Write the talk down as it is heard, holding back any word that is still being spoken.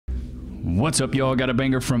What's up, y'all? Got a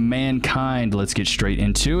banger from Mankind. Let's get straight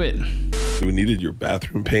into it. We needed your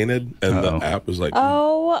bathroom painted, and the app was like,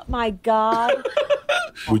 oh my God.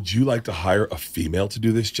 would you like to hire a female to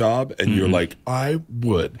do this job? And you're like, I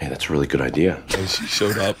would. Hey, that's a really good idea. And she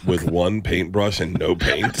showed up with one paintbrush and no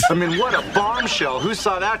paint. I mean, what a bombshell. Who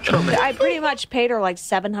saw that coming? I pretty much paid her like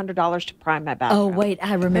 $700 to prime my bathroom. Oh, wait,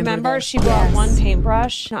 I remember She bought one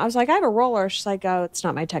paintbrush. And I was like, I have a roller. She's like, oh, it's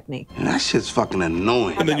not my technique. And that shit's fucking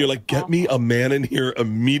annoying. And then you're like, get me a man in here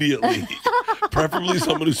immediately. Preferably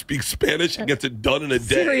someone who speaks Spanish and gets it done in a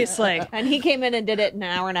day. Seriously. And he came in and did it in an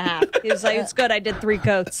hour and a half. He was like, it's good. I did 3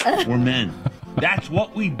 coats. We're men. That's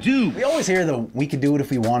what we do. We always hear the we could do it if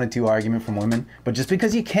we wanted to argument from women, but just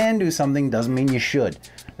because you can do something doesn't mean you should.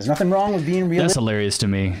 There's nothing wrong with being realistic. That's hilarious to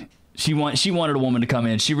me. She wanted a woman to come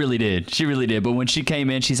in. She really did. She really did. But when she came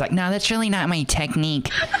in, she's like, no, that's really not my technique.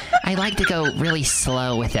 I like to go really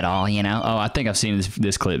slow with it all, you know? Oh, I think I've seen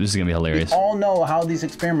this clip. This is going to be hilarious. We all know how these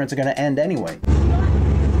experiments are going to end anyway.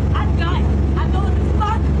 I'm dying. I'm going to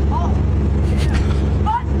fuck off.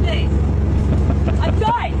 Fuck this. I'm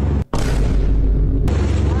dying.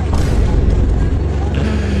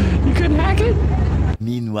 You couldn't hack it?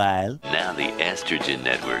 Meanwhile, now the Estrogen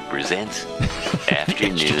Network presents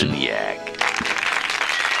Afternoon Yak.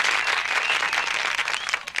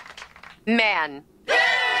 Man.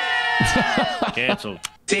 Cancelled.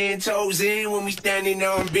 10 toes in when we standing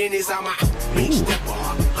on business. I'm a big stepper,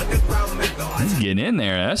 underground method. He's getting in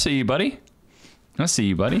there. I see you, buddy. I see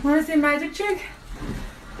you, buddy. Want to see magic trick?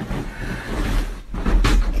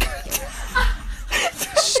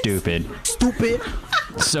 Stupid. stupid.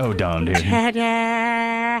 So dumb, dude.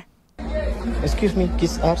 Excuse me,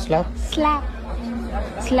 kiss or slap? Slap.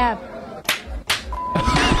 Slap.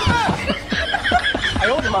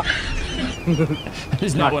 That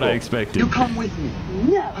is not what I expected. You come with me.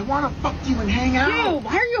 No. I want to fuck you and hang out. No,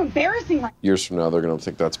 why are you embarrassing? Years from now, they're going to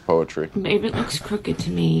think that's poetry. Babe, it looks crooked to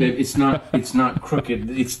me. Babe, it's not crooked.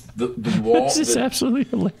 It's the wall. This is absolutely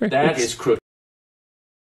hilarious. That is crooked.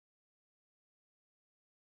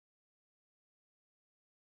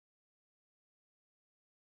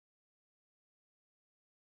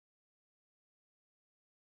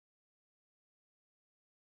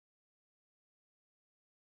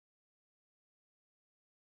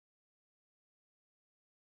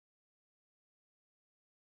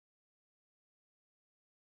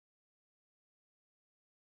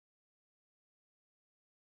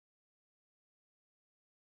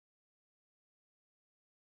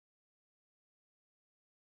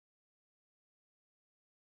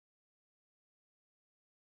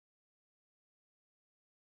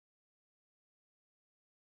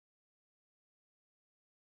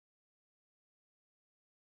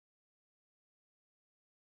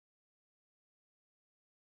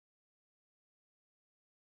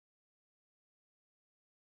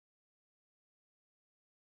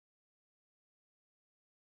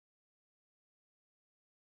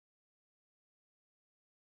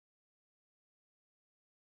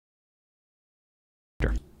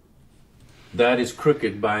 That is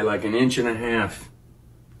crooked by like 1.5 inches.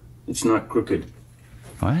 It's not crooked.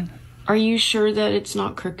 What? Are you sure that it's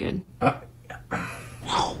not crooked?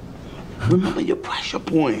 Remember your pressure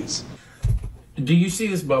points. Do you see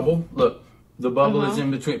this bubble? Look, the bubble is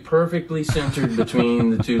in between, perfectly centered between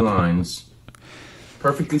the two lines.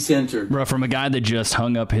 Perfectly centered. Bro, from a guy that just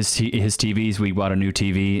hung up his TVs, we bought a new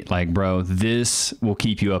TV. Like, bro, this will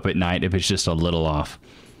keep you up at night if it's just a little off.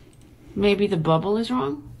 Maybe the bubble is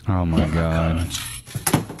wrong? Oh my God.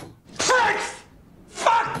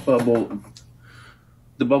 Bubble.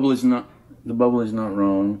 The bubble is not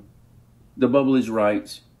wrong. The bubble is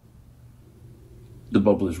right. The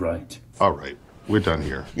bubble is right. All right, we're done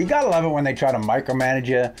here. You gotta love it when they try to micromanage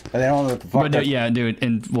you, and they don't know what the fuck. But yeah, dude,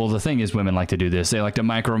 and well, the thing is, women like to do this. They like to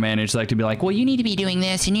micromanage. They like to be like, well, you need to be doing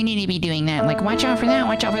this, and you need to be doing that. I'm like, watch out for that,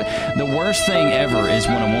 watch out for that. The worst thing ever is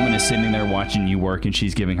when a woman is sitting there watching you work, and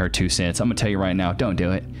she's giving her 2 cents. I'm gonna tell you right now, don't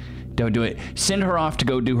do it. Don't do it. Send her off to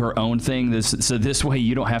go do her own thing. So this way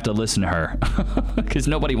you don't have to listen to her, because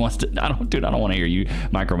nobody wants to. I don't want to hear you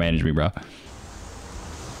micromanage me, bro.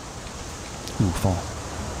 Ooh, fall.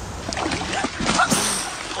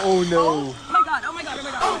 Oh no. Oh my God, oh my God, oh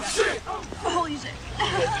my God. Oh shit. Oh, holy shit.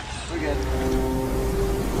 We're good.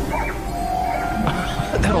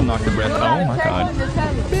 That'll knock the breath. Oh my God.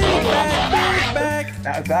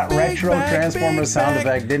 Now, if that retro Transformers sound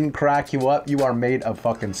effect didn't crack you up, you are made of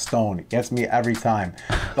fucking stone. It gets me every time.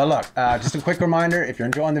 But look, just a quick reminder, if you're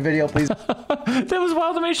enjoying the video, please. That was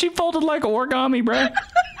wild to me. She folded like origami, bro.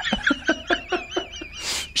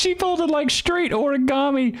 She folded like straight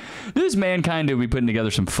origami. This mankind will be putting together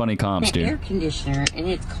some funny comps, dude. Air conditioner and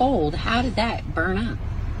it's cold. How did that burn up?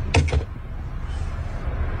 He's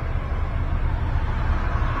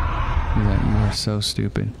like, you are so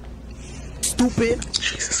stupid. Stupid.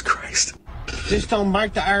 Jesus Christ. This don't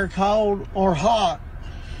make the air cold or hot.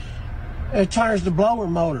 It turns the blower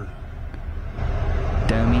motor.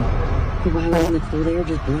 Dummy. Why wasn't the cold air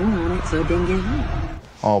just blowing on it so it didn't get hot?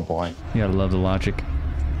 Oh boy. You gotta love the logic.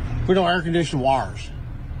 We don't air condition wires.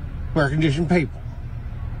 We air condition people.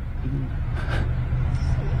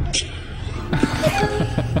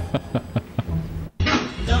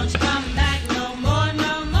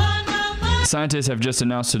 Scientists have just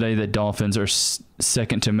announced today that dolphins are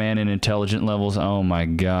second to man in intelligent levels. Oh my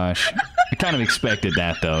gosh. I kind of expected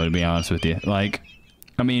that, though, to be honest with you. Like,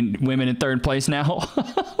 I mean, women in third place now.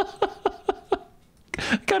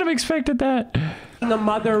 Kind of expected that. The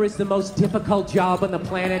mother is the most difficult job on the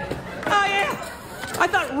planet. Oh, yeah. I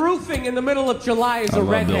thought roofing in the middle of July is a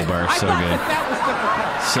redneck. Bill Burr. I So thought good. that was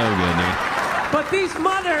difficult. So good, dude. But these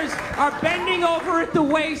mothers are bending over at the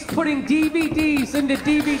waist, putting DVDs into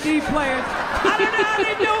DVD players. I don't know how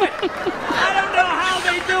they do it. I don't know how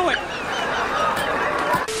they do it.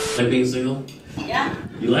 Like being single? Yeah.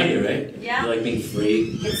 You like it, right? Yeah. You like being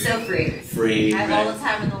free? It's so free. Free. I have right? all the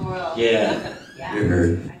time in the world. Yeah. Yeah. You're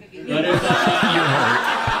hurt.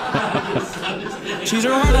 She's a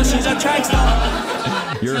runner, she's a track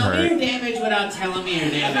star. You're Tell me hurt. your damage without telling me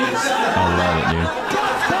your damage. I love it, dude.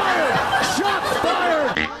 Shots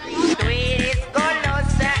fired!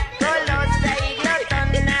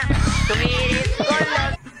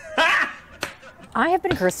 I have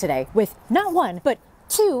been cursed today with not one, but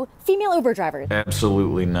 2 female Uber drivers.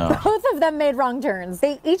 Absolutely not. Both of them made wrong turns.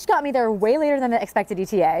 They each got me there way later than the expected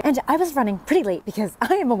ETA. And I was running pretty late because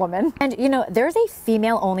I am a woman. And you know, there's a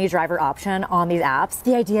female-only driver option on these apps.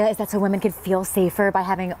 The idea is that so women could feel safer by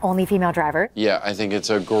having only female driver. Yeah, I think it's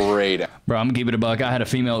a great. Bro, I'm gonna keep it a buck. I had a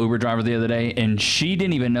female Uber driver the other day, and she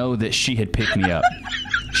didn't even know that she had picked me up.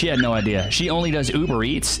 She had no idea. She only does Uber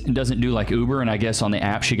Eats and doesn't do like Uber. And I guess on the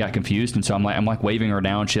app she got confused, and so I'm like waving her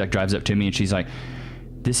down. She like drives up to me, and she's like,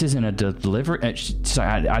 "This isn't a delivery." She's like,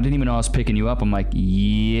 I didn't even know I was picking you up. I'm like,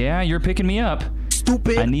 "Yeah, you're picking me up.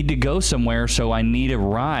 Stupid. I need to go somewhere, so I need a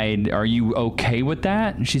ride. Are you okay with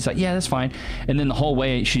that?" And she's like, "Yeah, that's fine." And then the whole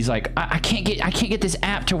way she's like, I can't get this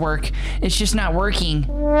app to work. It's just not working.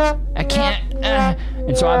 I can't."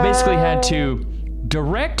 And so I basically had to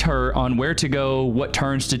direct her on where to go, what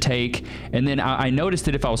turns to take, and then I noticed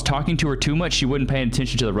that if I was talking to her too much, she wouldn't pay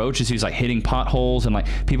attention to the road. She was like hitting potholes, and like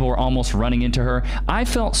people were almost running into her. I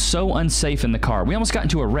felt so unsafe in the car. We almost got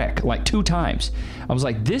into a wreck like 2 times. I was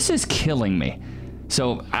like, this is killing me.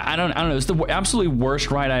 So I don't know. It's the absolutely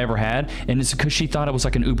worst ride I ever had, and it's because she thought I was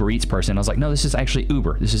like an Uber Eats person. I was like, no, this is actually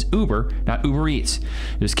Uber. This is Uber, not Uber Eats.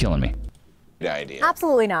 It was killing me. Idea.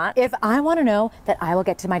 Absolutely not. If I want to know that I will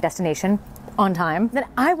get to my destination on time, then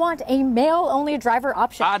I want a male-only driver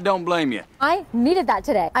option. I don't blame you. I needed that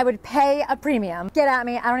today. I would pay a premium. Get at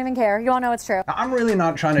me. I don't even care. You all know it's true. I'm really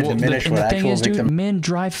not trying to diminish what the thing actual is, victim. dude, men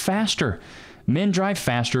drive faster. Men drive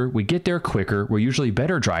faster. We get there quicker. We're usually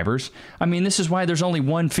better drivers. I mean, this is why there's only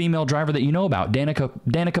one female driver that you know about,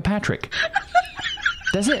 Danica Patrick.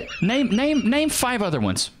 That's it. Name 5 other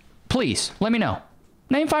ones. Please, let me know.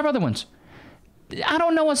 Name 5 other ones. I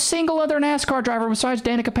don't know a single other NASCAR driver besides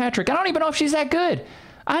Danica Patrick. I don't even know if she's that good.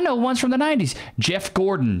 I know ones from the 90s. Jeff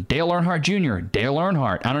Gordon, Dale Earnhardt Jr., Dale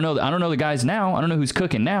Earnhardt. I don't know the guys now. I don't know who's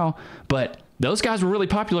cooking now, but those guys were really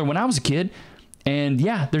popular when I was a kid. And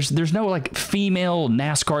yeah, there's no like female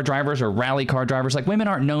NASCAR drivers or rally car drivers. Like women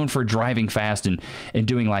aren't known for driving fast and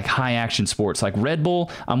doing like high action sports. Like Red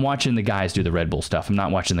Bull, I'm watching the guys do the Red Bull stuff. I'm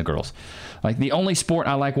not watching the girls. Like the only sport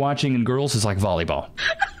I like watching in girls is like volleyball.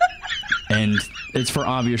 And it's for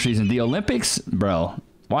obvious reasons. The Olympics, bro.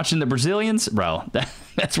 Watching the Brazilians, bro.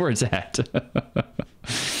 That's where it's at.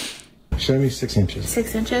 Show me 6 inches.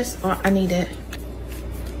 6 inches? Oh, I need it.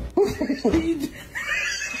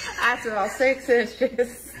 That's about 6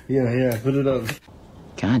 inches. Yeah, put it up.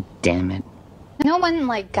 God damn it. You know when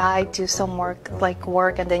like guy do some work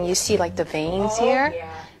and then you see like the veins here?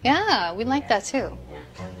 Yeah, we like that too.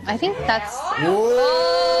 I think that's.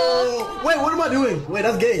 Whoa! Wait, what am I doing? Wait,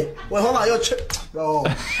 that's gay. Wait, hold on, yo, bro.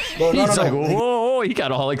 He's like, whoa! He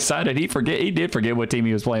got all excited. He did forget what team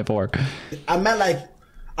he was playing for. I meant like,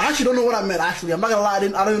 I actually don't know what I meant. Actually, I'm not gonna lie, I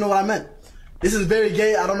don't even know what I meant. This is very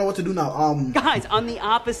gay. I don't know what to do now. Guys, I'm the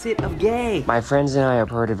opposite of gay. My friends and I are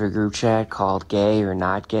part of a group chat called Gay or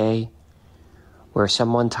Not Gay, where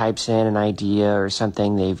someone types in an idea or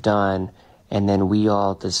something they've done, and then we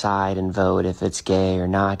all decide and vote if it's gay or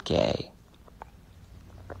not gay.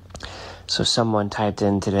 So someone typed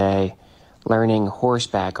in today, learning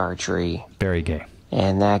horseback archery. Very gay.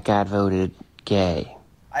 And that got voted gay.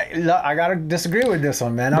 I gotta disagree with this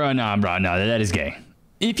one, man. Bro, no, that is gay.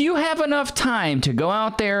 If you have enough time to go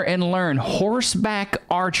out there and learn horseback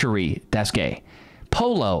archery, that's gay.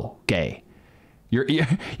 Polo, gay. You're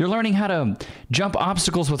learning how to jump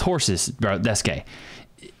obstacles with horses, bro, that's gay.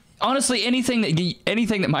 Honestly, anything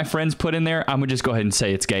that my friends put in there, I'm gonna just go ahead and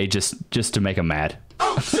say it's gay, just to make them mad.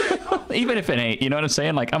 Even if it ain't, you know what I'm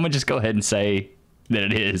saying? Like, I'm gonna just go ahead and say that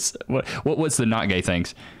it is. What's the not gay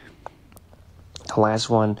things? The last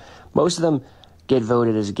one, most of them get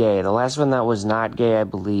voted as gay. The last one that was not gay, I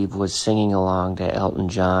believe, was singing along to Elton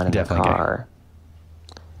John in Definitely the car.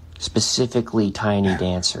 Gay. Specifically, Tiny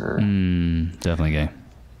Dancer. Definitely gay.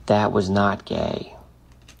 That was not gay.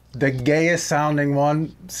 The gayest sounding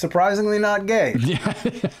one, surprisingly not gay. Yeah.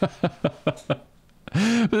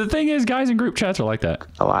 But the thing is, guys in group chats are like that.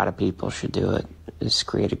 A lot of people should do it, is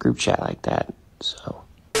create a group chat like that. So,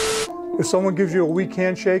 if someone gives you a weak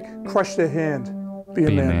handshake, crush their hand. Be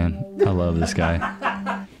a man. I love this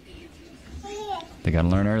guy. They gotta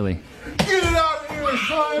learn early. Get it out of here,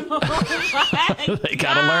 son! They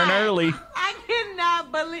gotta learn early. I cannot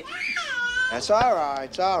believe. That's all right.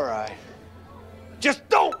 It's all right. Just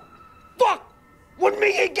don't fuck with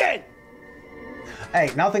me again. Hey,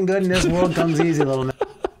 nothing good in this world comes easy, little man.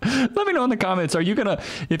 Let me know in the comments. Are you gonna,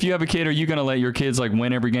 if you have a kid, are you gonna let your kids like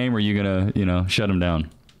win every game, or are you gonna, you know, shut them down?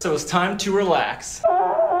 So it's time to relax.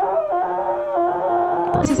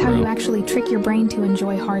 This is how you actually trick your brain to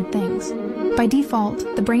enjoy hard things. By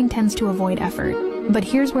default, the brain tends to avoid effort. But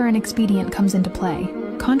here's where an expedient comes into play.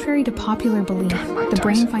 Contrary to popular belief, the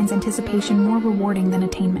brain finds anticipation more rewarding than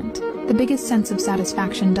attainment. The biggest sense of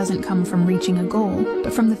satisfaction doesn't come from reaching a goal,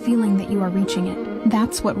 but from the feeling that you are reaching it.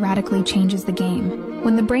 That's what radically changes the game.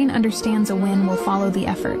 When the brain understands a win will follow the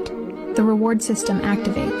effort, the reward system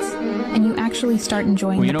activates, and you actually start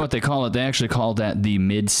enjoying Well, you know what they call it? They actually call that the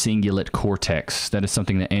mid-cingulate cortex. That is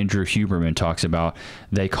something that Andrew Huberman talks about.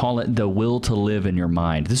 They call it the will to live in your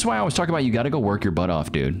mind. This is why I always talk about you got to go work your butt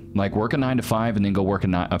off, dude. Like, work a 9 to 5 and then go work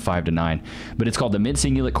a 5 to 9. But it's called the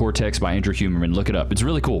mid-cingulate cortex by Andrew Huberman. Look it up. It's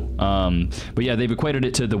really cool. But yeah, they've equated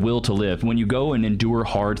it to the will to live. When you go and endure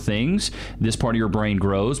hard things, this part of your brain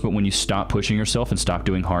grows. But when you stop pushing yourself and stop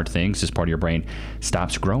doing hard things, this part of your brain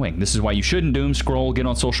stops growing. This is why you shouldn't doom scroll, get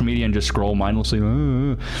on social media and just scroll mindlessly.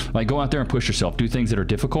 Like, go out there and push yourself. Do things that are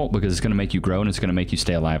difficult, because it's going to make you grow and it's going to make you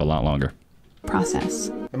stay alive a lot longer.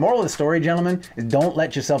 process. The moral of the story, gentlemen, is don't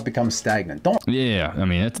let yourself become stagnant. Don't. Yeah, I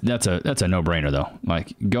mean, that's a no-brainer, though.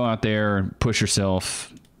 Like, go out there, push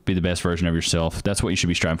yourself, be the best version of yourself. That's what you should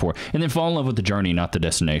be striving for. And then fall in love with the journey, not the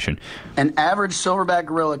destination. An average silverback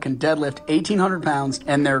gorilla can deadlift 1,800 pounds,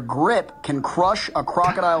 and their grip can crush a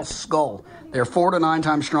crocodile's skull. They're 4 to 9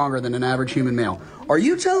 times stronger than an average human male. Are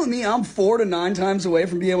you telling me I'm 4 to 9 times away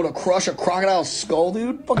from being able to crush a crocodile's skull,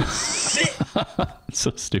 dude? Fucking sick.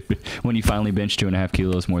 So stupid. When you finally bench 2.5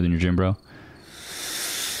 kilos more than your gym bro.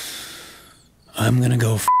 I'm gonna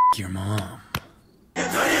go f your mom.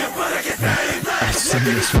 I've seen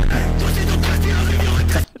this one.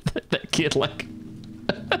 That kid, like,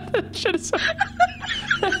 that shit is so,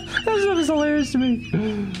 that stuff is hilarious to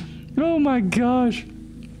me. Oh my gosh.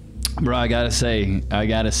 Bro, I gotta say,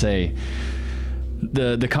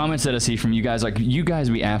 the comments that I see from you guys, like, you guys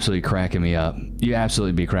be absolutely cracking me up. You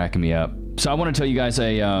absolutely be cracking me up. So I want to tell you guys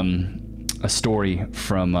a story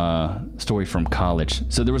from college.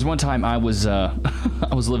 So there was one time I was I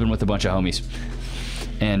was living with a bunch of homies,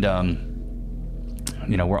 and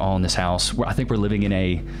you know, we're all in this house. I think we're living in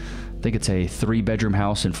I think it's a 3-bedroom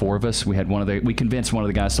house, and 4 of us. We convinced one of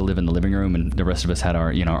the guys to live in the living room, and the rest of us had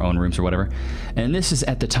our, you know, our own rooms or whatever. And this is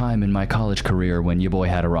at the time in my college career when your boy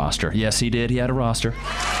had a roster. Yes, he did. He had a roster.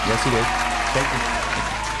 Yes, he did.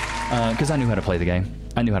 Thank you. Because I knew how to play the game.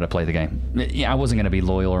 I knew how to play the game. Yeah, I wasn't going to be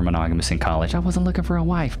loyal or monogamous in college. I wasn't looking for a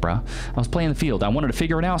wife, bro. I was playing the field. I wanted to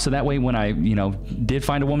figure it out so that way when I, you know, did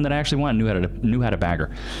find a woman that I actually wanted, knew how to bag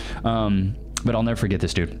her. But I'll never forget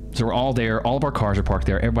this, dude. So we're all there. All of our cars are parked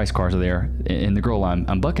there. Everybody's cars are there. And the girl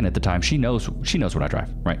I'm bucking at the time, she knows what I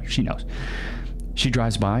drive, right? She knows. She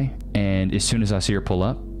drives by, and as soon as I see her pull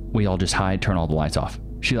up, we all just hide, turn all the lights off.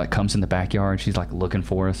 She like comes in the backyard. She's like looking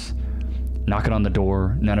for us, knocking on the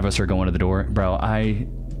door. None of us are going to the door, bro.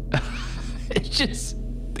 It's just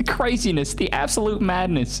the craziness, the absolute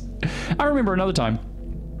madness. I remember another time,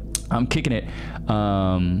 I'm kicking it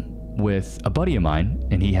with a buddy of mine,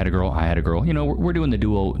 and he had a girl, I had a girl. You know, we're doing the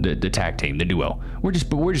duo, the tag team, the duo. We're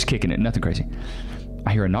just kicking it, nothing crazy.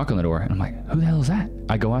 I hear a knock on the door, and I'm like, who the hell is that?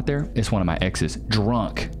 I go out there, it's one of my exes.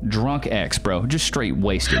 Drunk ex, bro. Just straight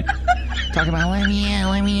wasted. Talking about, let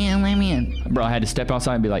me in. Bro, I had to step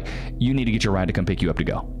outside and be like, you need to get your ride to come pick you up to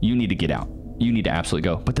go. You need to get out. You need to absolutely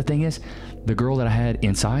go. But the thing is, the girl that I had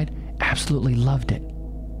inside absolutely loved it.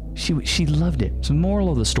 She loved it. So the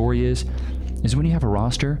moral of the story is when you have a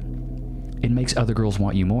roster, it makes other girls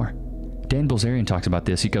want you more. Dan Bilzerian talks about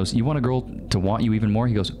this. He goes, you want a girl to want you even more?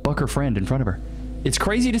 He goes, buck her friend in front of her. It's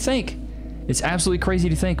crazy to think. It's absolutely crazy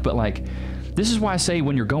to think. But like, this is why I say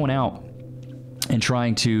when you're going out and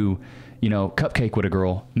trying to, you know, cupcake with a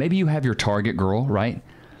girl, maybe you have your target girl, right?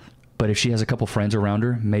 But if she has a couple friends around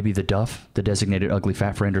her, maybe the duff, the designated ugly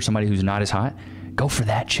fat friend, or somebody who's not as hot, go for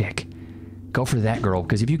that chick. Go for that girl.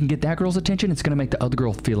 Because if you can get that girl's attention, it's going to make the other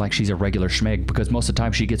girl feel like she's a regular schmeg, because most of the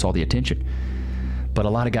time she gets all the attention. But a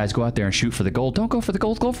lot of guys go out there and shoot for the gold. Don't go for the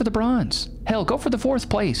gold. Go for the bronze. Hell, go for the 4th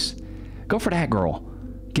place. Go for that girl.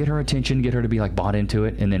 Get her attention. Get her to be like bought into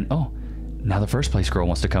it. And then, oh, now the 1st place girl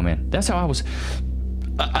wants to come in. That's how I was.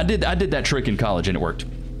 I did that trick in college, and it worked.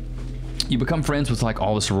 You become friends with like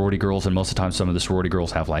all the sorority girls, and most of the time some of the sorority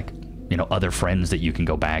girls have like, you know, other friends that you can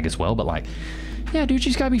go bag as well. But like, yeah, dude, you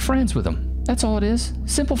just gotta be friends with them. That's all it is.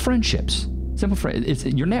 Simple friendships. Simple friends.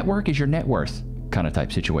 Your network is your net worth kind of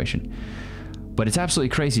type situation. But it's absolutely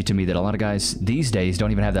crazy to me that a lot of guys these days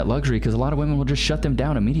don't even have that luxury, because a lot of women will just shut them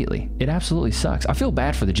down immediately. It absolutely sucks. I feel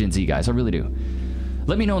bad for the Gen Z guys. I really do.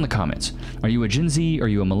 Let me know in the comments. Are you a Gen Z? Are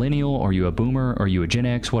you a millennial? Are you a boomer? Are you a Gen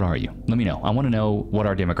X? What are you? Let me know. I want to know what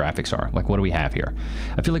our demographics are. Like, what do we have here?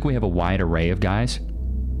 I feel like we have a wide array of guys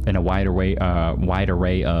and a wide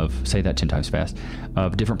array of, say that 10 times fast,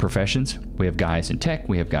 of different professions. We have guys in tech.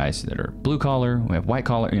 We have guys that are blue collar. We have white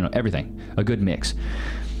collar, you know, everything. A good mix.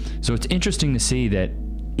 So it's interesting to see that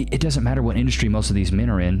it doesn't matter what industry most of these men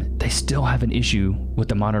are in, they still have an issue with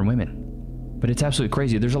the modern women. But it's absolutely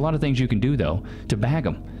crazy. There's a lot of things you can do, though, to bag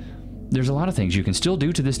them. There's a lot of things you can still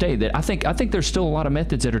do to this day that I think there's still a lot of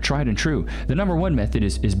methods that are tried and true. The number one method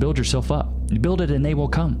is build yourself up. You build it and they will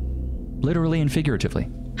come. Literally and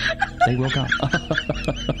figuratively. They will come.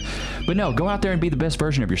 But no, go out there and be the best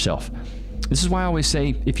version of yourself. This is why I always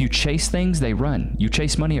say, if you chase things, they run. You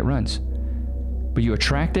chase money, it runs. But you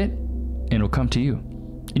attract it, and it'll come to you.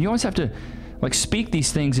 And you always have to, like, speak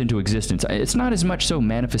these things into existence. It's not as much so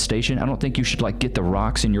manifestation. I don't think you should, like, get the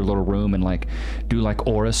rocks in your little room and, like, do, like,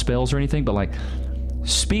 aura spells or anything. But, like,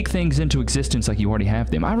 speak things into existence like you already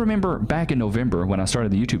have them. I remember back in November when I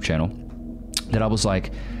started the YouTube channel that I was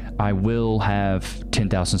like, I will have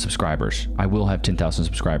 10,000 subscribers. I will have 10,000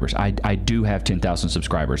 subscribers. I do have 10,000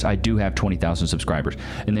 subscribers. I do have 20,000 subscribers.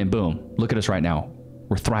 And then, boom, look at us right now.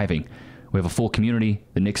 We're thriving. We have a full community.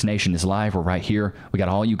 The Knicks Nation is live. We're right here. We got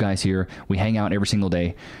all you guys here. We hang out every single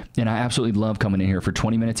day. And I absolutely love coming in here for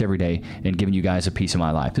 20 minutes every day and giving you guys a piece of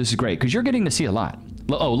my life. This is great because you're getting to see a lot.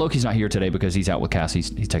 Oh, Loki's not here today because he's out with Cass. He's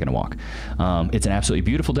taking a walk. It's an absolutely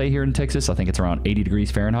beautiful day here in Texas. I think it's around 80 degrees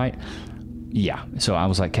Fahrenheit. Yeah. So I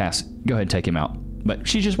was like, Cass, go ahead and take him out. But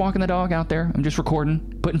she's just walking the dog out there. I'm just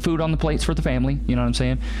recording, putting food on the plates for the family. You know what I'm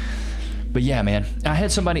saying? But yeah, man, I had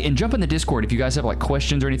somebody, and jump in the Discord if you guys have like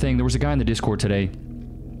questions or anything. There was a guy in the Discord today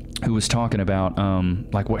who was talking about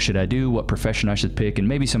like, what should I do, what profession I should pick, and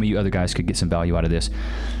maybe some of you other guys could get some value out of this.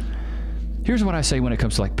 Here's what I say when it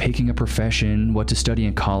comes to like picking a profession, what to study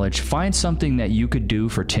in college. Find something that you could do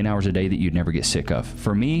for 10 hours a day that you'd never get sick of.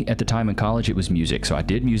 For me, at the time in college, it was music. So I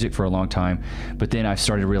did music for a long time, but then I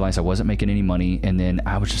started to realize I wasn't making any money. And then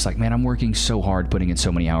I was just like, man, I'm working so hard, putting in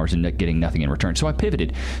so many hours and getting nothing in return. So I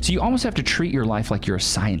pivoted. So you almost have to treat your life like you're a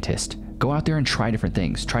scientist. Go out there and try different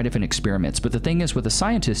things, try different experiments. But the thing is, with a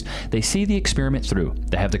scientist, they see the experiment through.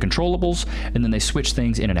 They have the controllables, and then they switch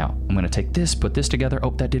things in and out. I'm going to take this, put this together.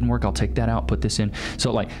 Oh, that didn't work. I'll take that out, put this in.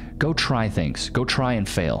 So, like, go try things. Go try and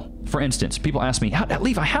fail. For instance, people ask me,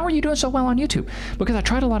 Levi, how are you doing so well on YouTube? Because I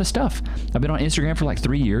tried a lot of stuff. I've been on Instagram for like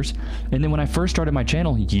 3 years. And then when I first started my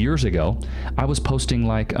channel years ago, I was posting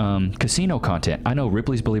like casino content. I know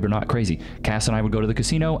Ripley's Believe It or Not crazy. Cass and I would go to the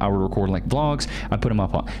casino. I would record like vlogs. I put them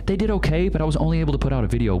up on. They did okay, but I was only able to put out a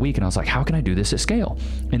video a week. And I was like, how can I do this at scale?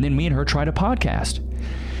 And then me and her tried a podcast.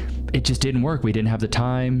 It just didn't work. We didn't have the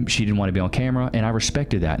time. She didn't want to be on camera, and I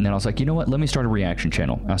respected that. And then I was like, you know what? Let me start a reaction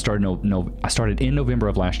channel. I started in November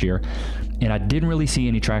of last year, and I didn't really see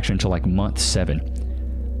any traction until like month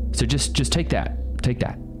 7. So just take that.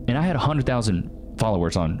 And I had 100,000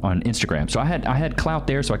 followers on Instagram, so I had clout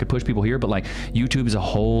there, so I could push people here. But like, YouTube is a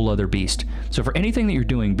whole other beast. So for anything that you're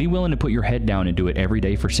doing, be willing to put your head down and do it every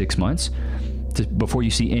day for 6 months. Before you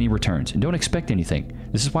see any returns, and don't expect anything.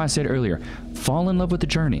 This is why I said earlier, fall in love with the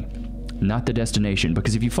journey. not the destination.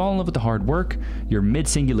 Because if you fall in love with the hard work, your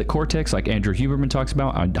mid-cingulate cortex, like Andrew Huberman talks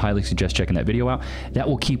about, I highly suggest checking that video out, that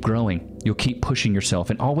will keep growing. You'll keep pushing yourself,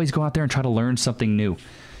 and always go out there and try to learn something new.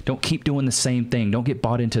 Don't keep doing the same thing. Don't get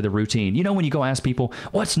bought into the routine. You know, when you go ask people,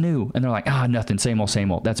 what's new? And they're like, ah, nothing, same old,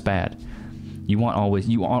 same old. That's bad. You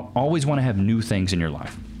always want to have new things in your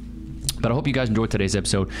life. But I hope you guys enjoyed today's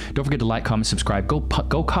episode. Don't forget to like, comment, subscribe. Go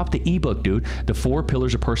cop the ebook, dude. The 4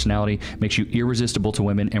 Pillars of Personality makes you irresistible to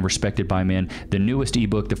women and respected by men. The newest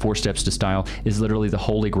ebook, The 4 Steps to Style, is literally the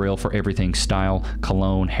holy grail for everything: style,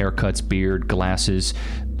 cologne, haircuts, beard, glasses.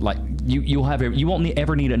 Like you won't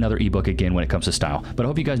ever need another ebook again when it comes to style. But I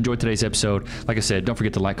hope you guys enjoyed today's episode. Like I said, don't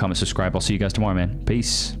forget to like, comment, subscribe. I'll see you guys tomorrow, man.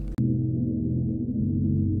 Peace.